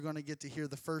We're going to get to hear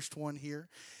the first one here.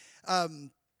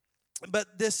 Um,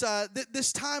 but this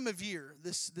time of year,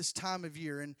 this time of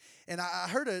year, and I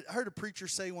heard a preacher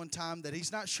say one time that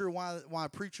he's not sure why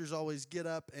preachers always get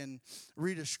up and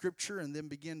read a scripture and then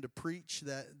begin to preach.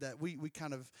 That we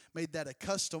kind of made that a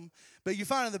custom. But you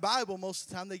find in the Bible most of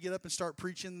the time they get up and start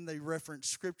preaching and they reference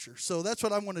scripture. So that's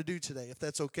what I'm going to do today, if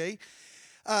that's okay.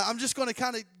 I'm just going to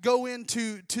kind of go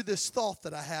into this thought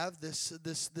that I have, this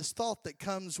thought that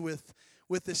comes with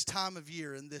this time of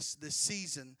year and this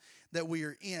season that we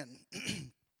are in.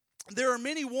 There are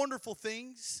many wonderful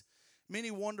things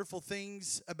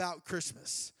about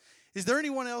Christmas. Is there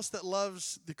anyone else that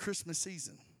loves the Christmas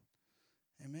season?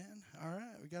 Amen. All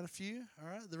right, we got a few. All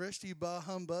right, the rest of you bah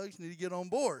humbugs need to get on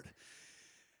board.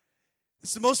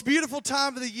 It's the most beautiful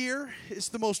time of the year. It's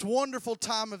the most wonderful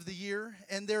time of the year.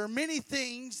 And there are many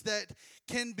things that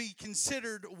can be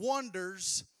considered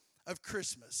wonders of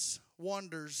Christmas.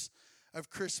 Wonders of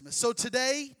Christmas. So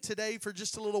today, for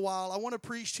just a little while, I want to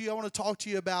preach to you. I want to talk to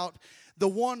you about the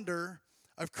wonder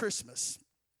of Christmas.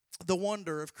 The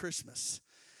wonder of Christmas.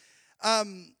 There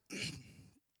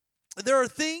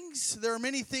are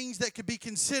many things that could be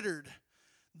considered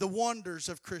the wonders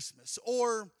of Christmas,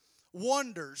 or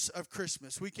wonders of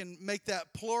Christmas. We can make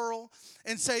that plural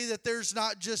and say that there's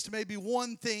not just maybe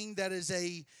one thing that is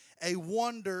a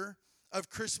wonder of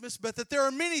Christmas, but that there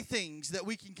are many things that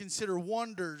we can consider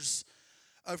wonders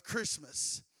of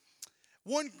Christmas.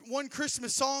 One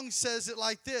Christmas song says it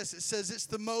like this. It says, "It's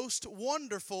the most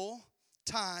wonderful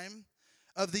time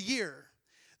of the year.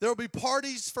 There will be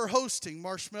parties for hosting,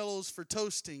 marshmallows for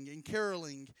toasting, and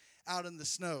caroling out in the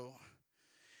snow.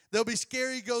 There'll be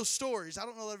scary ghost stories." I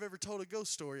don't know that I've ever told a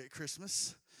ghost story at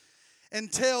Christmas.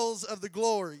 "And tales of the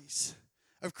glories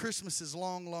of Christmases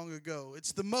long, long ago.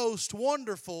 It's the most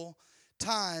wonderful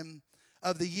time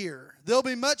of the year. There'll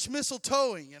be much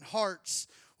mistletoeing, and hearts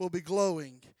will be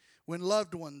glowing when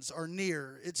loved ones are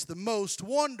near. It's the most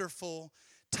wonderful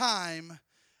time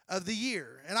of the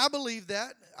year." And I believe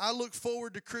that. I look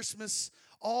forward to Christmas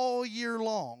all year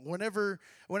long. Whenever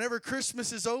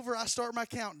Christmas is over, I start my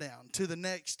countdown to the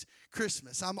next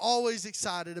Christmas. I'm always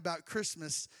excited about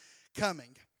Christmas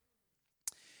coming.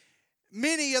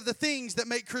 Many of the things that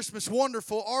make Christmas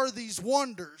wonderful are these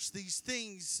wonders,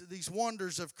 these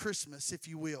wonders of Christmas, if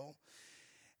you will.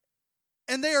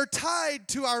 And they are tied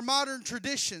to our modern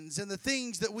traditions and the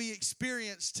things that we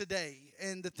experience today,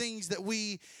 and the things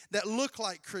that look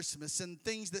like Christmas, and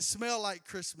things that smell like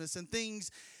Christmas, and things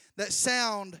that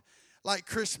sound like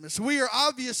Christmas. We are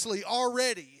obviously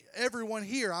already, everyone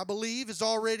here, I believe, is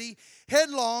already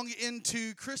headlong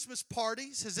into Christmas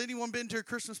parties. Has anyone been to a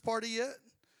Christmas party yet?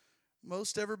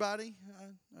 Most everybody? All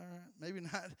right, maybe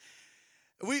not.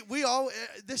 We all,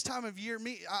 this time of year,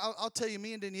 I'll tell you,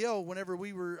 me and Danielle, whenever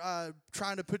we were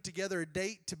trying to put together a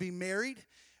date to be married,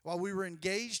 while we were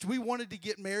engaged, we wanted to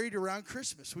get married around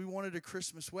Christmas. We wanted a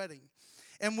Christmas wedding.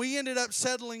 And we ended up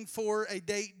settling for a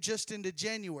date just into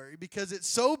January, because it's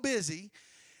so busy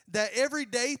that every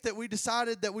date that we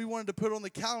decided that we wanted to put on the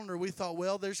calendar, we thought,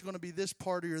 well, there's going to be this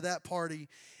party or that party.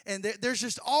 And there's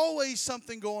just always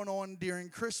something going on during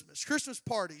Christmas. Christmas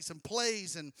parties and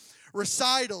plays and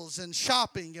recitals and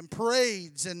shopping and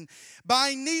parades and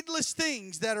buying needless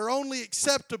things that are only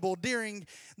acceptable during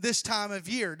this time of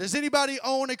year. Does anybody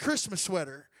own a Christmas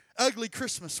sweater? Ugly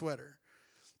Christmas sweater?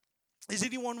 Is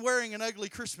anyone wearing an ugly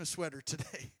Christmas sweater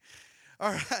today?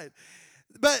 All right.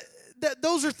 But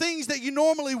those are things that you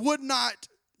normally would not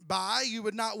buy. You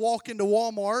would not walk into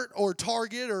Walmart or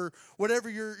Target or whatever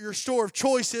your store of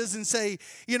choice is and say,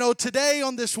 today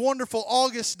on this wonderful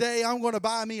August day, I'm going to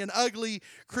buy me an ugly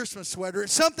Christmas sweater.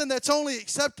 It's something that's only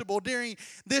acceptable during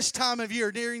this time of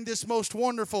year, during this most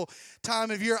wonderful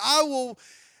time of year. I will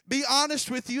be honest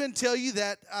with you and tell you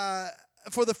that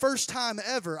for the first time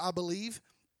ever, I believe,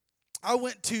 I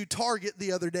went to Target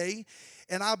the other day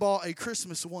and I bought a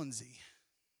Christmas onesie.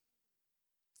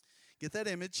 Get that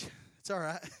image? It's all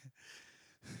right.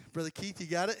 Brother Keith, you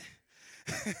got it?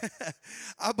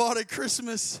 I bought a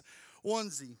Christmas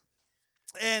onesie.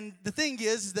 And the thing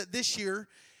is that this year,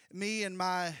 me and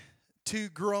my two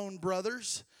grown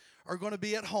brothers are going to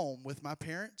be at home with my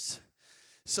parents.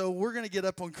 So we're going to get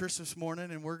up on Christmas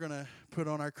morning and we're going to put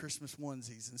on our Christmas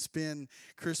onesies and spend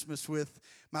Christmas with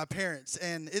my parents.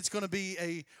 And it's going to be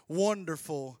a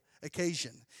wonderful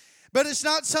occasion. But it's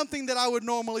not something that I would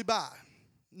normally buy.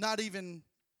 Not even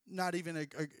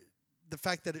the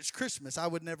fact that it's Christmas. I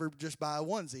would never just buy a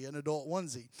onesie, an adult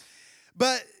onesie.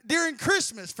 But during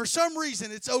Christmas, for some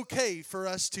reason, it's okay for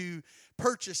us to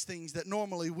purchase things that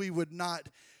normally we would not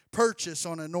purchase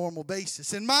on a normal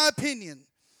basis. In my opinion,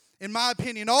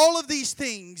 all of these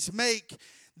things make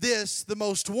this the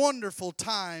most wonderful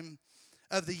time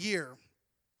of the year.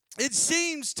 It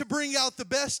seems to bring out the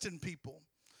best in people.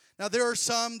 Now, there are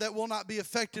some that will not be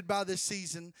affected by this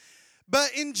season,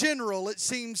 but in general, it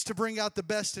seems to bring out the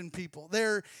best in people.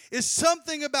 There is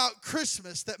something about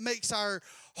Christmas that makes our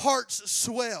hearts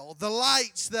swell. The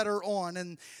lights that are on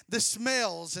and the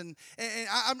smells. And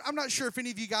I'm not sure if any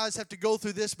of you guys have to go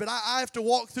through this, but I have to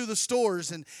walk through the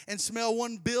stores and smell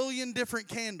 1 billion different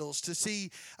candles to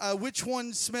see which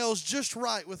one smells just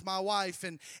right with my wife.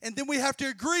 And then we have to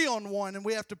agree on one, and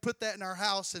we have to put that in our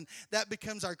house, and that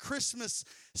becomes our Christmas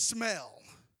smell.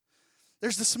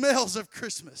 There's the smells of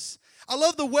Christmas. I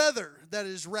love the weather that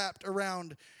is wrapped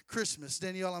around Christmas.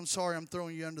 Danielle, I'm sorry I'm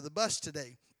throwing you under the bus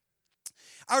today.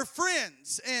 Our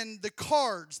friends and the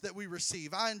cards that we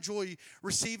receive. I enjoy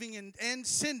receiving and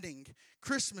sending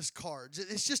Christmas cards.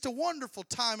 It's just a wonderful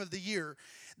time of the year.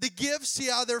 The gifts,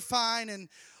 yeah, they're fine, and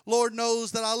Lord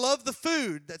knows that I love the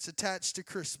food that's attached to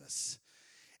Christmas.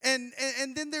 And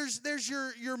then there's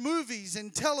your movies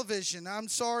and television. I'm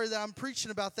sorry that I'm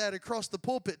preaching about that across the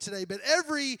pulpit today, but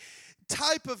every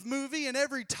type of movie and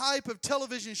every type of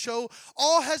television show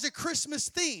all has a Christmas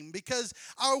theme, because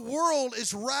our world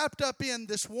is wrapped up in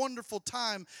this wonderful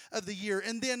time of the year.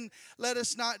 And then let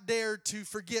us not dare to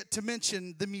forget to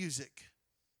mention the music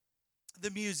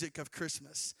of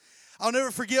Christmas. I'll never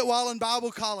forget while in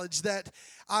Bible college that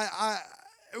I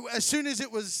as soon as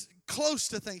it was close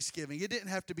to Thanksgiving, it didn't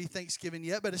have to be Thanksgiving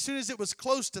yet, but as soon as it was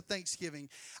close to Thanksgiving,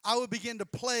 I would begin to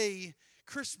play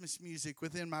Christmas music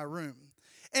within my room.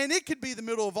 And it could be the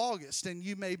middle of August, and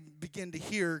you may begin to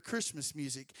hear Christmas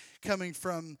music coming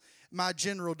from my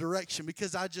general direction,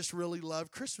 because I just really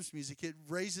love Christmas music. It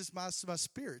raises my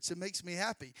spirits. It makes me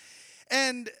happy.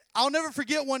 And I'll never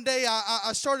forget one day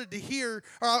I started to hear,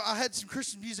 or I had some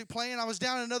Christmas music playing. I was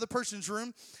down in another person's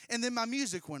room, and then my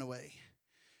music went away.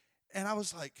 And I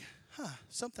was like,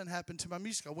 something happened to my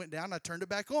music. I went down, I turned it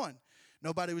back on.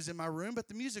 Nobody was in my room, but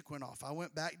the music went off. I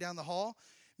went back down the hall.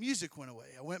 Music went away.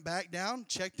 I went back down,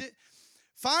 checked it.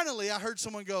 Finally, I heard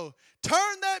someone go,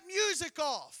 "Turn that music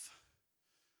off."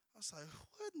 I was like,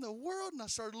 what in the world? And I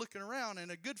started looking around, and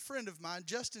a good friend of mine,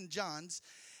 Justin Johns,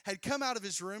 had come out of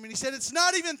his room, and he said, "It's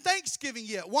not even Thanksgiving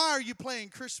yet. Why are you playing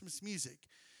Christmas music?"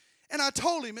 And I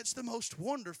told him it's the most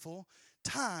wonderful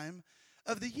time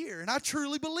of the year. And I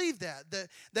truly believe that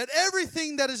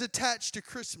everything that is attached to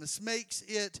Christmas makes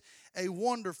it a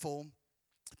wonderful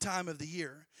time of the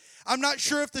year. I'm not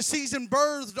sure if the season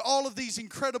birthed all of these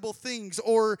incredible things,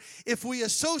 or if we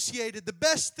associated the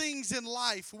best things in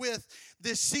life with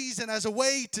this season as a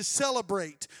way to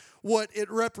celebrate what it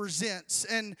represents.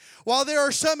 And while there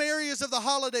are some areas of the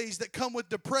holidays that come with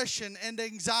depression and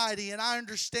anxiety, and I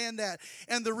understand that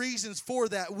and the reasons for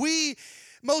that, we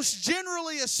most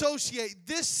generally associate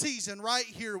this season right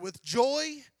here with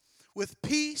joy, with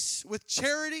peace, with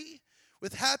charity,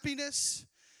 with happiness.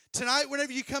 Tonight,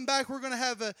 whenever you come back, we're going to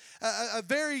have a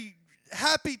very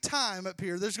happy time up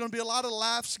here. There's going to be a lot of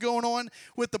laughs going on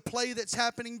with the play that's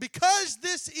happening, because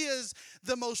this is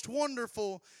the most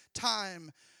wonderful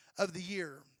time of the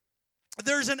year.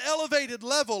 There's an elevated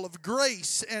level of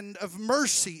grace and of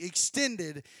mercy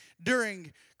extended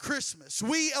during Christmas.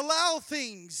 We allow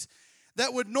things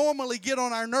that would normally get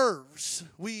on our nerves.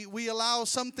 We allow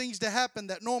some things to happen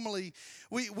that normally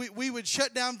we would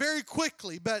shut down very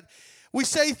quickly, but we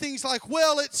say things like,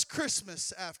 well, it's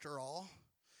Christmas after all.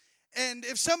 And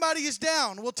if somebody is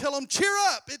down, we'll tell them, cheer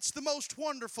up. It's the most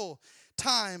wonderful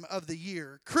time of the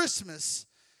year. Christmas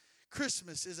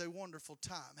is a wonderful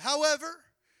time. However,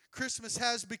 Christmas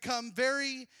has become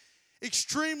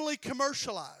extremely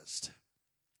commercialized.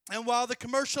 And while the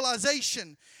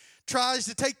commercialization tries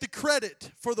to take the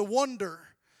credit for the wonder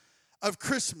of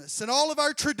Christmas, and all of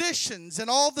our traditions and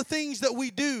all the things that we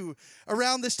do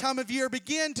around this time of year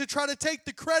begin to try to take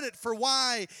the credit for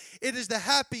why it is the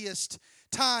happiest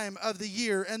time of the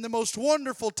year and the most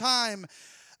wonderful time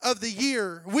of the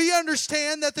year, we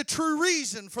understand that the true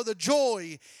reason for the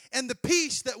joy and the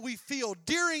peace that we feel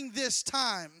during this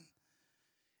time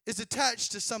is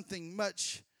attached to something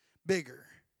much bigger: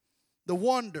 the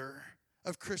wonder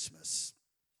of Christmas.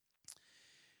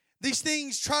 These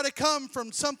things try to come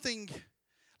from something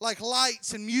like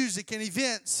lights and music and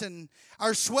events and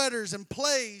our sweaters and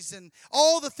plays and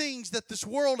all the things that this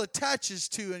world attaches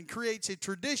to and creates a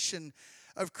tradition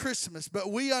of Christmas. But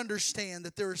we understand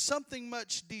that there is something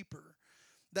much deeper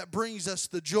that brings us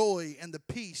the joy and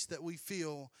the peace that we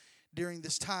feel during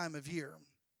this time of year.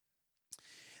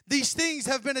 These things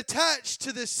have been attached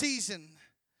to this season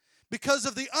because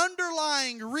of the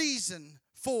underlying reason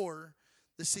for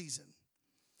the season.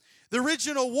 The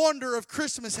original wonder of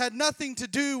Christmas had nothing to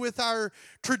do with our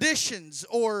traditions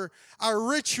or our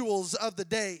rituals of the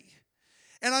day.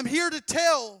 And I'm here to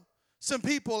tell some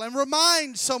people and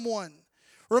remind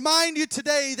you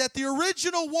today that the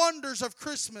original wonders of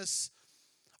Christmas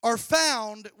are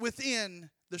found within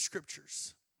the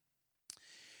Scriptures.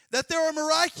 That there are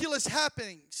miraculous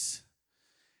happenings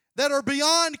that are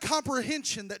beyond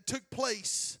comprehension that took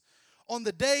place on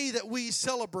the day that we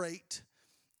celebrate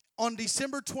on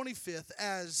December 25th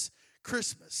as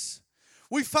Christmas.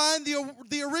 We find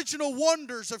the original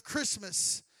wonders of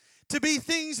Christmas to be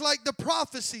things like the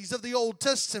prophecies of the Old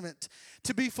Testament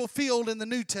to be fulfilled in the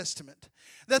New Testament.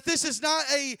 That this is not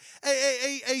a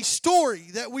story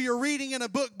that we are reading in a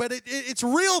book, but it's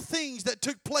real things that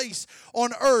took place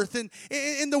on earth. And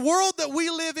in the world that we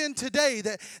live in today,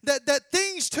 that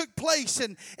things took place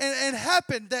and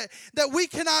happened that we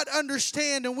cannot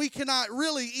understand and we cannot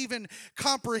really even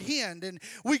comprehend. And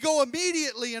we go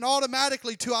immediately and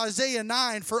automatically to Isaiah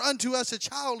 9, "For unto us a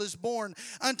child is born,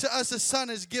 unto us a son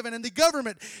is given, and the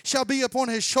government shall be upon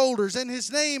his shoulders, and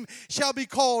his name shall be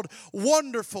called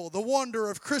Wonderful," the wonder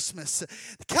of Christmas,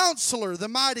 "Counselor, the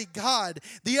mighty God,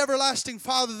 the everlasting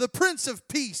Father, the Prince of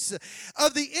Peace.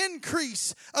 Of the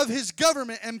increase of his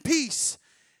government and peace,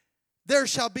 there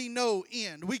shall be no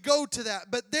end." We go to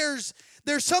that, but there's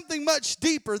something much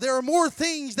deeper. There are more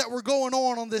things that were going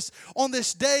on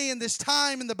this day and this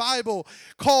time in the Bible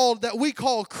that we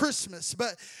call Christmas.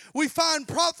 But we find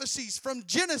prophecies from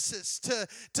Genesis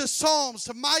to Psalms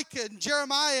to Micah and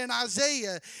Jeremiah and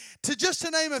Isaiah, to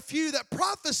name a few, that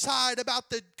prophesied about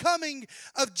the coming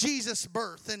of Jesus'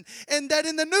 birth. And that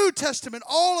in the New Testament,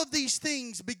 all of these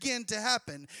things begin to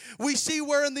happen. We see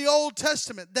where in the Old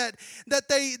Testament that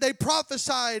they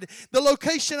prophesied the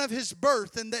location of his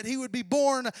birth, and that he would be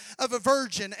born of a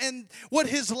virgin, and what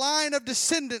his line of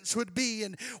descendants would be,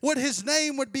 and what his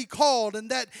name would be called, and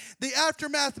that the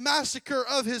aftermath massacre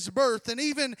of his birth, and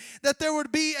even that there would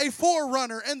be a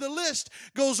forerunner, and the list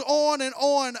goes on and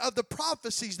on of the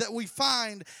prophecies that we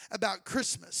find about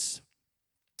Christmas.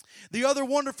 The other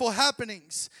wonderful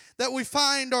happenings that we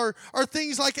find are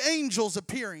things like angels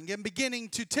appearing and beginning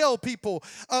to tell people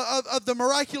of the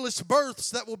miraculous births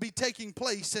that will be taking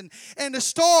place, and a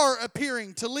star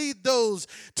appearing to lead those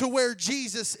to where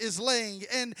Jesus is laying,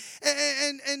 and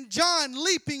John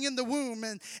leaping in the womb,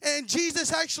 and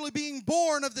Jesus actually being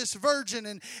born of this virgin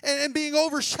and being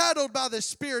overshadowed by the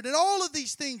Spirit. And all of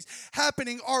these things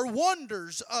happening are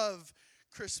wonders of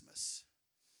Christmas.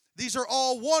 These are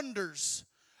all wonders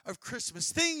of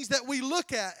Christmas. Things that we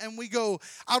look at and we go,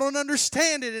 I don't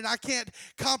understand it and I can't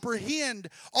comprehend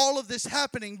all of this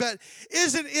happening. But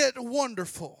isn't it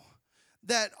wonderful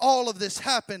that all of this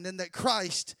happened and that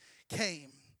Christ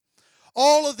came?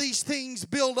 All of these things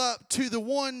build up to the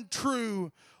one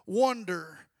true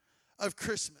wonder of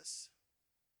Christmas.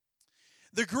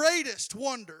 The greatest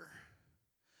wonder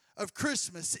of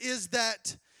Christmas is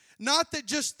that not that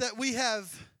just that we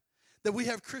have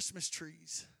Christmas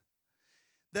trees.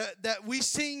 That we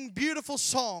sing beautiful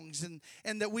songs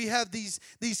and that we have these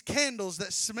candles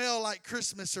that smell like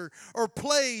Christmas or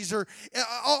plays or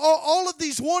all of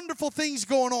these wonderful things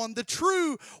going on. The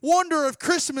true wonder of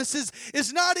Christmas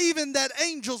is not even that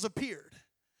angels appeared.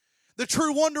 The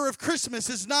true wonder of Christmas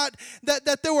is not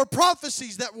that there were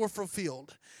prophecies that were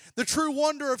fulfilled. The true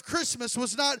wonder of Christmas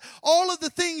was not all of the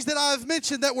things that I've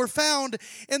mentioned that were found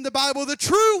in the Bible. The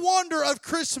true wonder of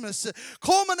Christmas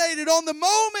culminated on the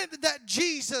moment that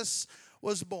Jesus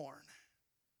was born.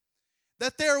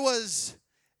 That there was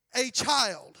a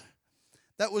child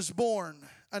that was born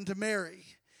unto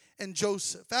Mary and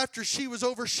Joseph. After she was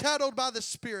overshadowed by the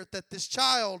Spirit, that this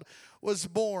child was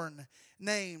born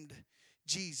named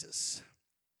Jesus.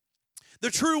 The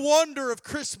true wonder of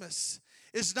Christmas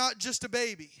is not just a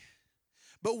baby,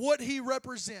 but what he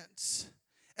represents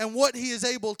and what he is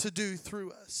able to do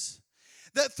through us.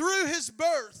 That through his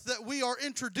birth that we are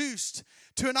introduced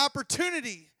to an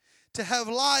opportunity to have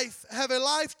a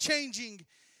life-changing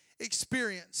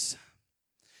experience.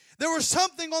 There was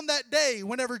something on that day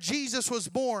whenever Jesus was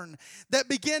born that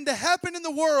began to happen in the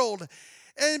world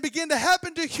and began to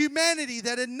happen to humanity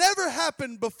that had never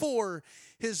happened before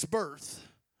his birth.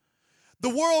 The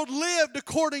world lived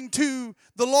according to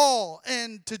the law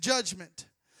and to judgment.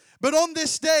 But on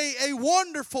this day, a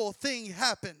wonderful thing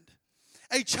happened.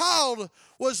 A child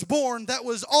was born that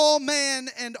was all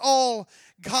man and all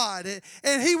God.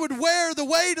 And he would wear the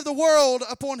weight of the world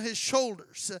upon his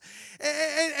shoulders.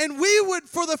 And we would,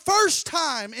 for the first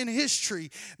time in history,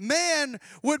 man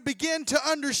would begin to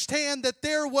understand that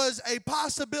there was a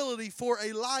possibility for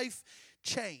a life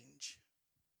change.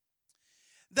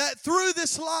 that through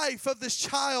this life of this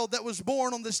child that was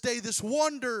born on this day, this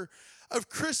wonder of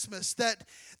Christmas, that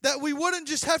we wouldn't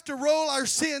just have to roll our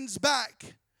sins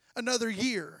back another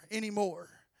year anymore.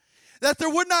 That there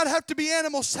would not have to be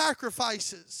animal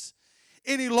sacrifices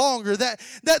any longer. That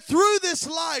through this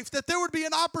life, that there would be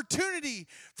an opportunity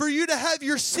for you to have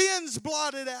your sins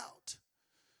blotted out.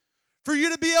 For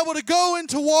you to be able to go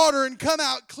into water and come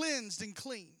out cleansed and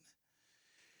clean.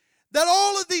 That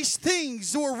all of these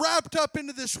things were wrapped up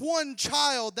into this one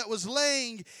child that was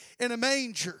laying in a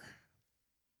manger.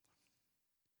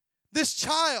 This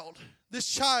child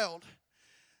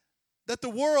that the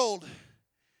world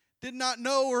did not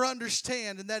know or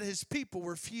understand, and that his people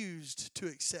refused to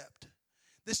accept.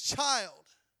 This child,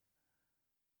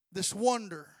 this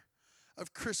wonder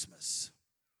of Christmas.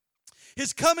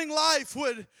 His coming life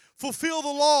would fulfill the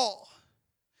law,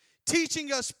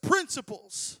 teaching us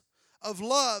principles of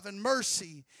love and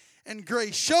mercy and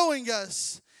grace, showing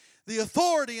us the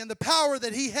authority and the power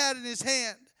that he had in his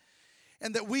hand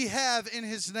and that we have in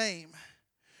his name.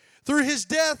 Through his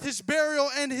death, his burial,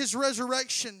 and his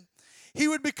resurrection, he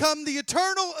would become the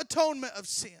eternal atonement of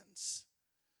sins.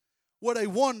 What a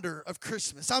wonder of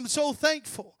Christmas. I'm so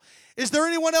thankful. Is there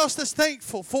anyone else that's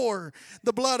thankful for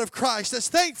the blood of Christ? That's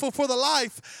thankful for the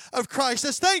life of Christ?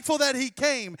 That's thankful that he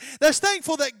came? That's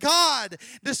thankful that God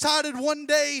decided one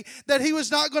day that he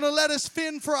was not going to let us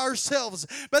fend for ourselves,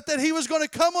 but that he was going to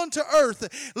come onto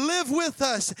earth, live with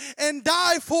us, and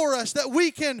die for us that we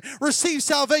can receive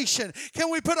salvation? Can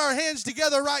we put our hands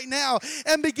together right now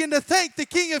and begin to thank the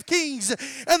King of Kings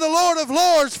and the Lord of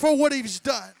Lords for what he's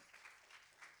done?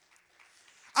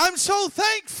 I'm so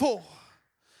thankful.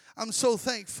 I'm so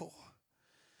thankful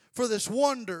for this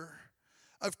wonder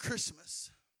of Christmas.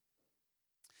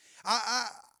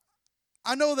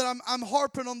 I know that I'm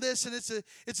harping on this, and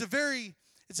it's a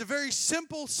very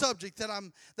simple subject that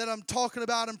I'm talking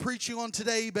about and preaching on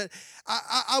today. But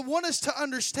I want us to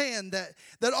understand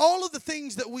that all of the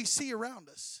things that we see around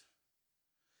us,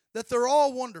 that they're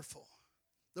all wonderful,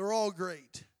 they're all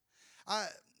great.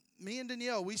 Me and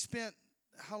Danielle, we spent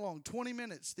how long? 20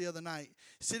 minutes the other night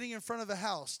sitting in front of a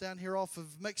house down here off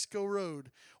of Mexico Road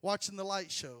watching the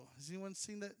light show. Has anyone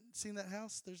seen that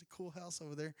house? There's a cool house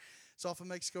over there. It's off of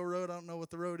Mexico Road. I don't know what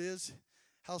the road is.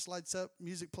 House lights up,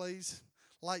 music plays,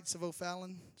 lights of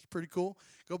O'Fallon. It's pretty cool.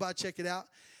 Go by, check it out.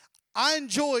 I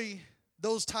enjoy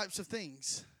those types of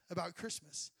things about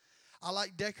Christmas. I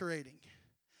like decorating.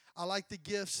 I like the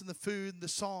gifts and the food and the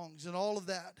songs and all of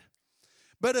that.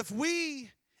 But if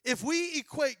we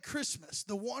equate Christmas,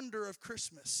 the wonder of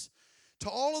Christmas, to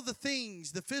all of the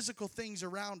things, the physical things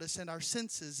around us and our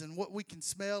senses and what we can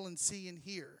smell and see and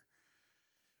hear,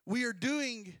 we are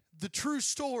doing the true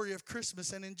story of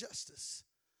Christmas an injustice.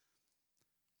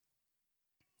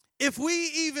 If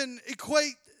we even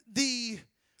equate the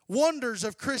wonders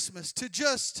of Christmas to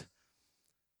just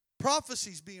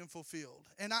prophecies being fulfilled,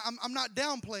 and I'm not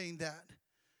downplaying that,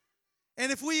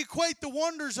 and if we equate the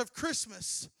wonders of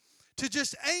Christmas to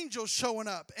just angels showing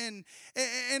up and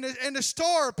a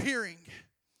star appearing,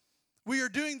 we are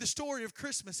doing the story of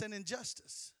Christmas an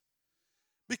injustice.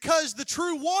 Because the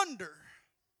true wonder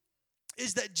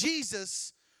is that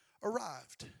Jesus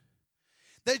arrived.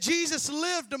 That Jesus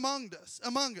lived among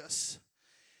us.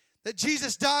 That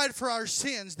Jesus died for our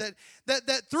sins. That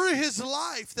through his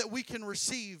life that we can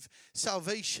receive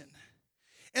salvation.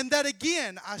 And that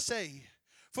again, I say,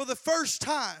 for the first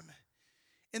time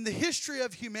in the history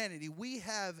of humanity, we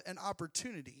have an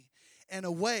opportunity and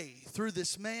a way through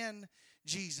this man,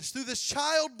 Jesus, through this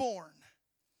child born,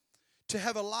 to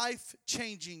have a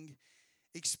life-changing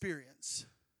experience.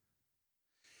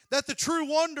 That the true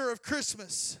wonder of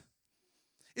Christmas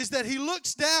is that he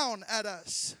looks down at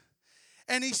us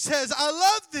and he says, I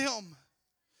love them,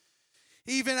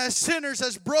 even as sinners,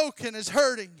 as broken, as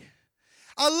hurting.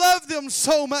 I love them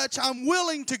so much, I'm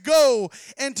willing to go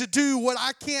and to do what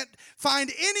I can't find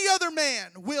any other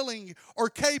man willing or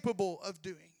capable of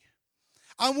doing.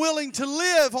 I'm willing to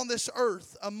live on this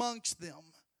earth amongst them.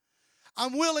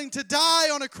 I'm willing to die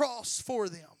on a cross for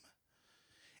them.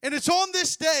 And it's on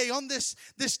this day, on this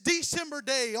December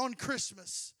day, on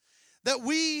Christmas, that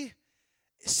we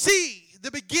see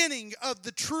the beginning of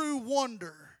the true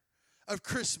wonder of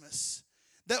Christmas.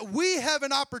 That we have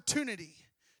an opportunity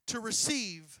to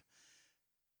receive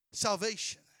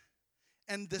salvation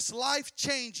and this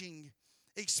life-changing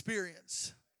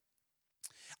experience.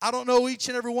 I don't know each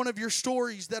and every one of your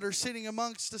stories that are sitting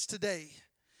amongst us today,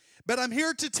 but I'm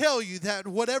here to tell you that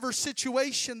whatever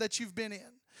situation that you've been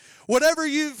in, Whatever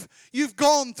you've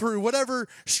gone through, whatever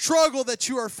struggle that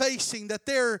you are facing, that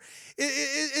there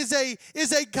is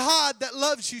a God that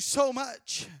loves you so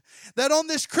much that on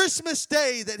this Christmas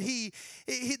day that he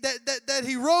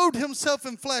robed himself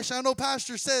in flesh. I know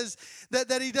Pastor says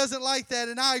that he doesn't like that,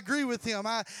 and I agree with him.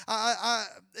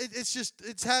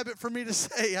 It's habit for me to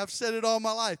say. I've said it all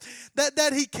my life.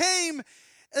 That he came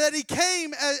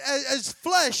as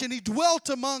flesh, and he dwelt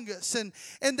among us, and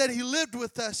that he lived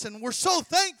with us, and we're so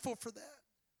thankful for that.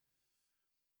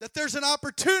 That there's an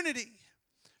opportunity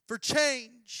for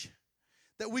change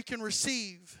that we can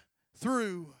receive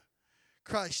through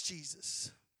Christ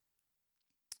Jesus.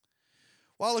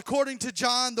 While according to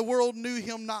John, the world knew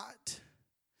him not,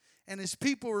 and his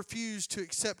people refused to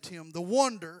accept him, the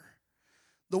wonder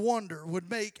would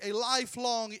make a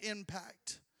lifelong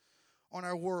impact on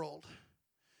our world,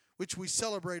 which we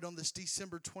celebrate on this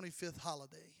December 25th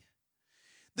holiday.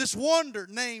 This wonder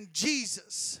named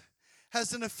Jesus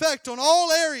has an effect on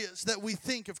all areas that we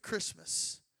think of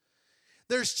Christmas.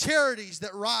 There's charities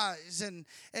that rise, and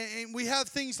we have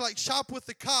things like Shop with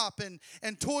the Cop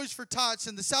and Toys for Tots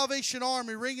and the Salvation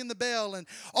Army ringing the bell and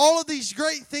all of these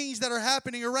great things that are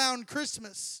happening around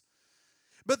Christmas.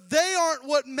 But they aren't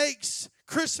what makes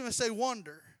Christmas a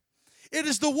wonder. It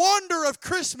is the wonder of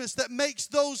Christmas that makes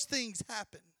those things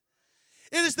happen.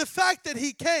 It is the fact that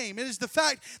he came. It is the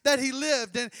fact that he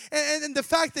lived and the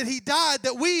fact that he died,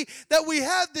 that we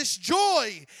have this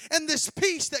joy and this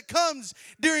peace that comes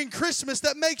during Christmas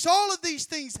that makes all of these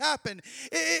things happen.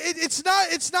 It's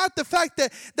not the fact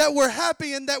that we're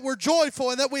happy and that we're joyful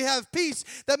and that we have peace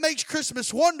that makes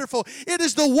Christmas wonderful. It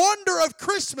is the wonder of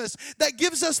Christmas that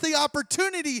gives us the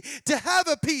opportunity to have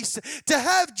a peace, to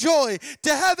have joy,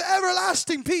 to have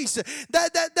everlasting peace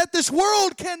that this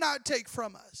world cannot take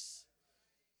from us.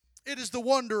 It is the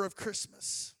wonder of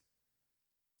Christmas.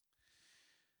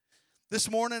 This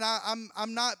morning,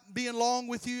 I'm not being long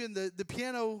with you, and the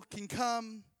piano can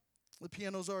come. The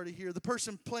piano's already here. The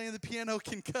person playing the piano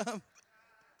can come.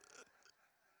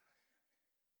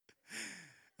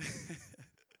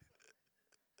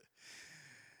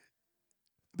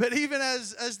 But even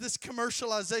as this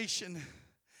commercialization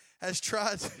has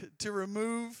tried to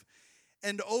remove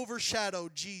and overshadow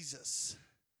Jesus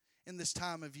in this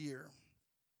time of year,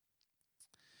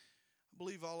 I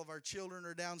believe all of our children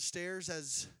are downstairs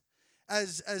as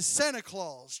Santa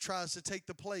Claus tries to take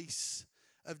the place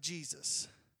of Jesus.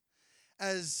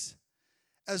 As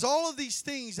all of these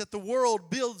things that the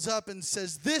world builds up and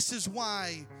says, this is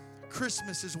why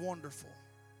Christmas is wonderful.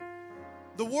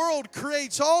 The world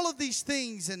creates all of these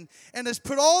things and has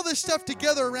put all this stuff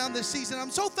together around this season. I'm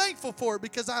so thankful for it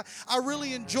because I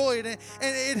really enjoy it, and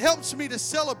it helps me to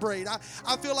celebrate.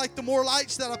 I feel like the more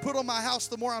lights that I put on my house,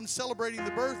 the more I'm celebrating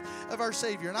the birth of our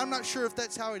Savior. And I'm not sure if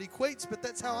that's how it equates, but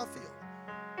that's how I feel.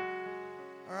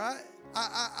 All right?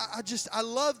 I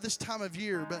love this time of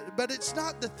year, but it's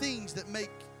not the things that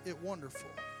make it wonderful.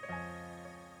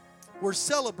 We're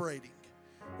celebrating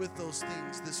with those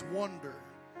things, this wonder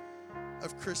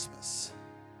of Christmas.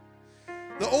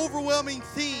 The overwhelming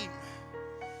theme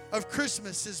of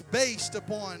Christmas is based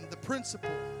upon the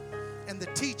principle and the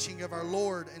teaching of our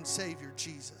Lord and Savior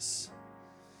Jesus.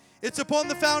 It's upon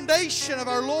the foundation of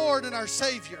our Lord and our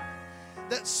Savior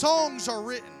that songs are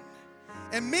written,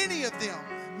 and many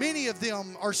of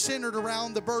them are centered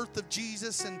around the birth of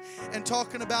Jesus and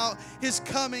talking about his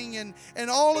coming and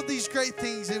all of these great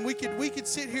things. And we could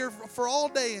sit here for all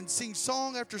day and sing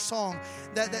song after song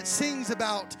that sings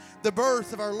about the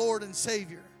birth of our Lord and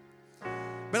Savior.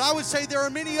 But I would say there are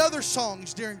many other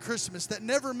songs during Christmas that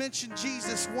never mention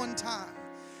Jesus one time.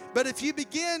 But if you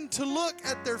begin to look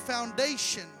at their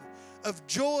foundation of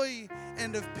joy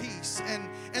and of peace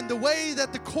and the way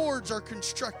that the chords are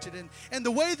constructed and the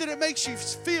way that it makes you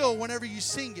feel whenever you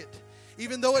sing it,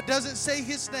 even though it doesn't say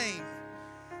his name,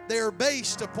 they are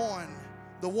based upon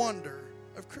the wonder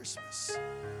of Christmas.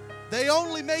 They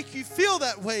only make you feel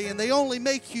that way, and they only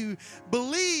make you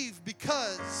believe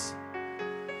because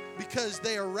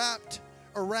they are wrapped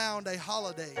around a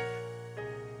holiday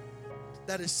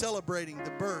that is celebrating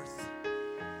the birth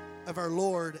of our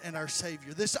Lord and our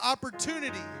Savior. This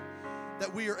opportunity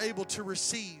that we are able to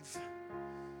receive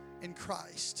in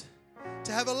Christ.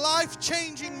 To have a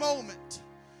life-changing moment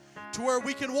to where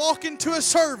we can walk into a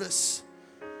service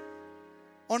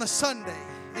on a Sunday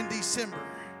in December,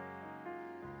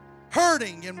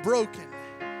 hurting and broken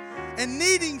and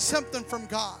needing something from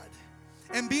God,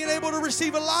 and being able to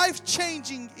receive a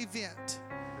life-changing event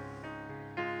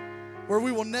where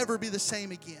we will never be the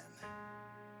same again.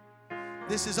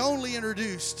 This is only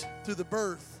introduced through the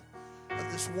birth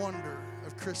of this wonder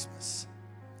of Christmas.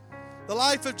 The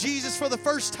life of Jesus, for the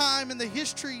first time in the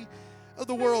history of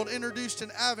the world, introduced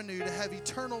an avenue to have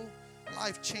eternal,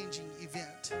 life-changing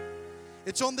event.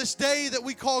 It's on this day that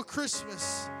we call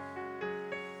Christmas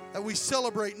that we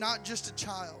celebrate not just a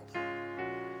child,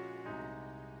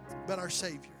 but our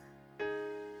Savior.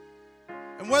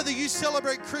 And whether you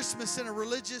celebrate Christmas in a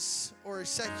religious or a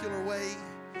secular way,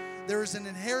 there is an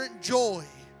inherent joy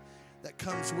that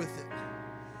comes with it,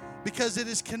 because it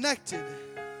is connected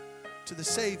to the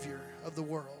Savior of the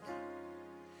world.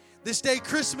 This day,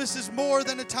 Christmas, is more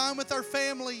than a time with our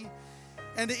family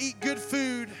and to eat good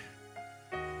food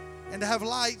and to have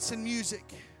lights and music,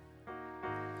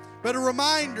 but a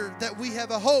reminder that we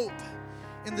have a hope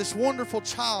in this wonderful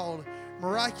child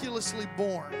miraculously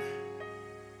born.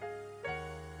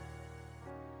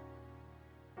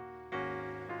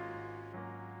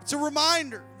 It's a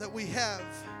reminder that we have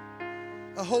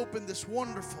a hope in this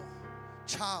wonderful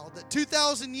child, that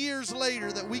 2,000 years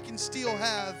later that we can still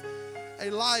have a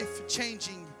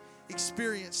life-changing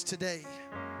experience today.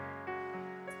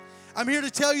 I'm here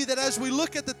to tell you that as we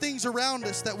look at the things around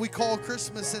us that we call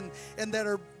Christmas and that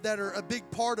are a big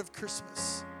part of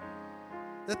Christmas,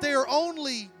 that they are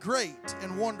only great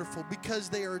and wonderful because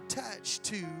they are attached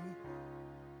to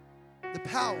the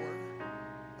power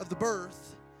of the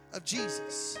birth of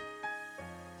Jesus.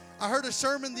 I heard a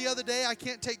sermon the other day. I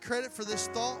can't take credit for this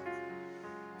thought,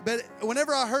 but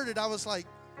whenever I heard it, I was like,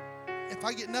 if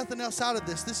I get nothing else out of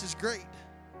this, this is great.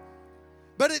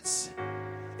 But it's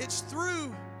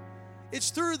through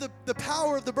the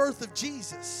power of the birth of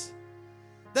Jesus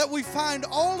that we find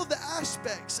all of the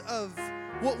aspects of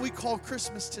what we call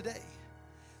Christmas today.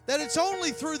 That it's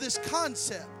only through this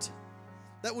concept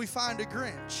that we find a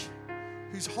Grinch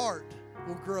whose heart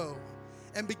will grow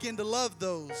and begin to love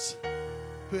those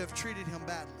who have treated him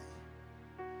badly.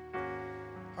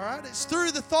 All right? It's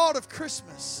through the thought of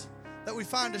Christmas that we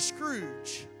find a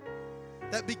Scrooge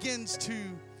that begins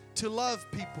to love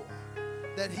people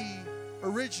that he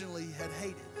originally had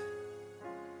hated.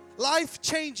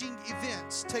 Life-changing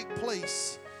events take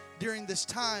place during this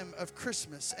time of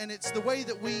Christmas, and it's the way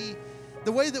that we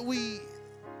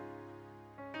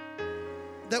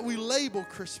label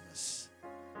Christmas.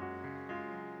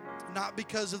 Not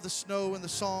because of the snow and the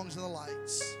songs and the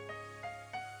lights.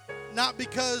 Not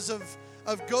because of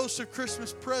ghosts of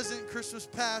Christmas present, Christmas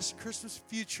past, Christmas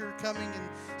future coming and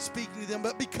speaking to them,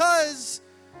 but because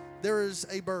there is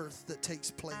a birth that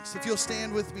takes place. If you'll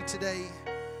stand with me today.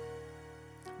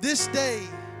 This day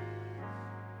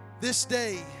is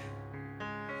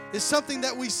something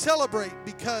that we celebrate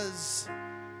because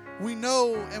we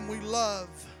know and we love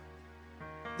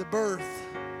the birth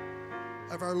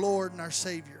of our Lord and our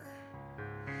Savior.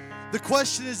 The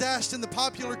question is asked in the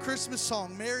popular Christmas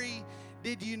song, Mary,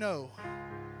 did you know?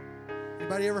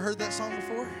 Anybody ever heard that song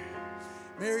before?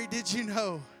 Mary, did you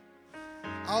know?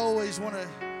 I always want to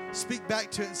speak back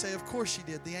to it and say, of course she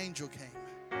did. The angel came.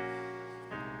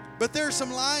 But there are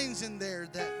some lines in there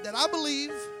that I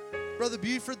believe, Brother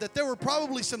Buford, that there were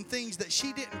probably some things that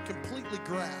she didn't completely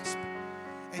grasp.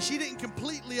 And she didn't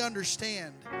completely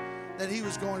understand that he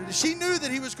was going to do. She knew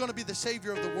that he was going to be the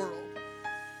Savior of the world.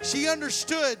 She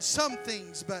understood some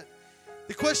things, but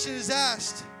the question is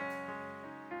asked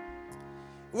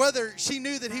whether she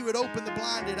knew that he would open the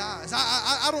blinded eyes.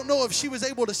 I don't know if she was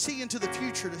able to see into the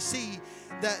future, to see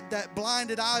that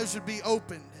blinded eyes would be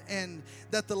opened and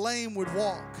that the lame would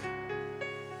walk.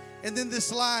 And then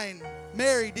this line,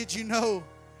 Mary, did you know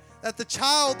that the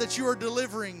child that you are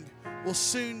delivering will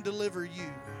soon deliver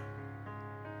you?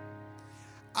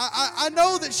 I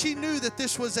know that she knew that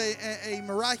this was a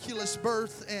miraculous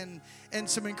birth and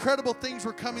some incredible things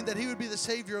were coming, that he would be the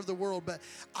Savior of the world. But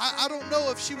I don't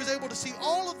know if she was able to see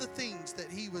all of the things that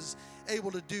he was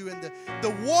able to do and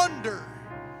the wonder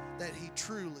that he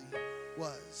truly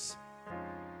was.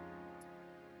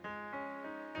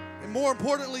 And more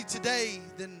importantly today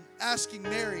than asking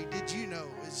Mary, did you know,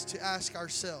 is to ask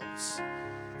ourselves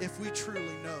if we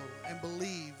truly know and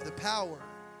believe the power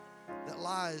that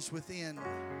lies within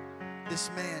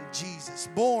this man, Jesus,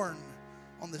 born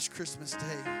on this Christmas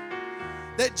day.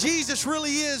 That Jesus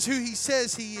really is who he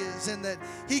says he is, and that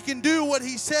he can do what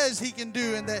he says he can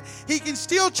do, and that he can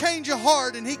still change a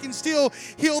heart, and he can still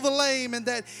heal the lame, and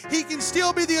that he can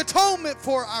still be the atonement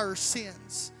for our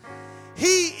sins.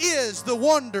 He is the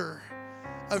wonder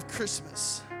of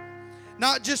Christmas.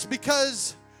 Not just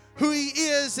because who he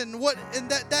is and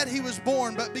that he was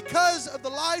born, but because of the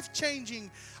life-changing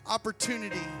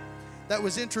opportunity that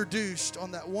was introduced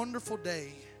on that wonderful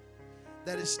day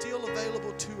that is still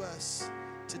available to us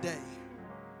today.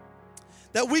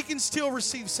 That we can still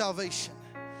receive salvation.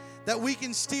 That we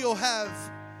can still have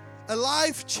a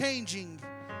life-changing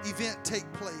event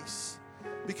take place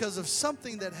because of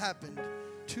something that happened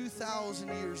 2,000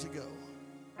 years ago.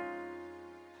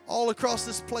 All across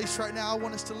this place right now, I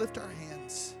want us to lift our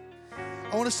hands.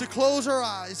 I want us to close our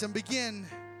eyes and begin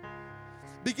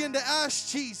to ask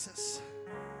Jesus,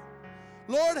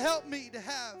 Lord, help me to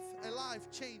have a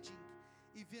life-changing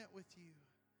event with you.